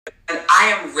And I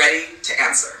am ready to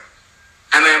answer.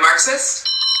 Am I a Marxist?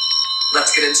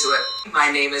 Let's get into it. My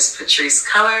name is Patrisse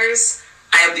Colors.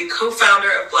 I am the co-founder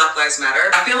of Black Lives Matter.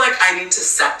 I feel like I need to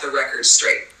set the record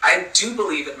straight. I do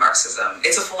believe in Marxism.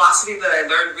 It's a philosophy that I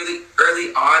learned really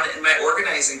early on in my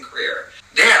organizing career.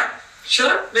 Damn,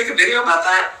 should I make a video about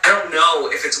that? I don't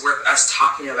know if it's worth us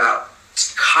talking about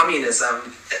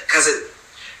communism because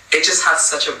it just has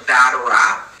such a bad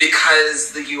rap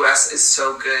because the US is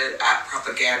so good at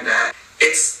propaganda.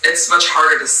 It's much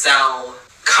harder to sell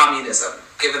communism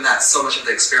given that so much of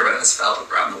the experiment has failed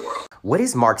around the world. What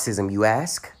is Marxism, you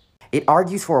ask? It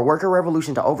argues for a worker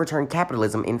revolution to overturn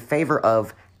capitalism in favor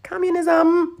of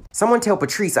communism. Someone tell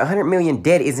Patrisse 100 million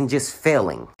dead isn't just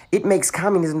failing. It makes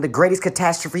communism the greatest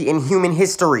catastrophe in human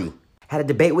history. Had a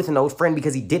debate with an old friend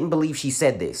because he didn't believe she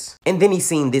said this. And then he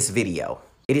seen this video.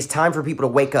 It is time for people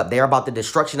to wake up. They're about the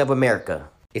destruction of America.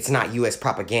 It's not US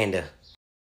propaganda.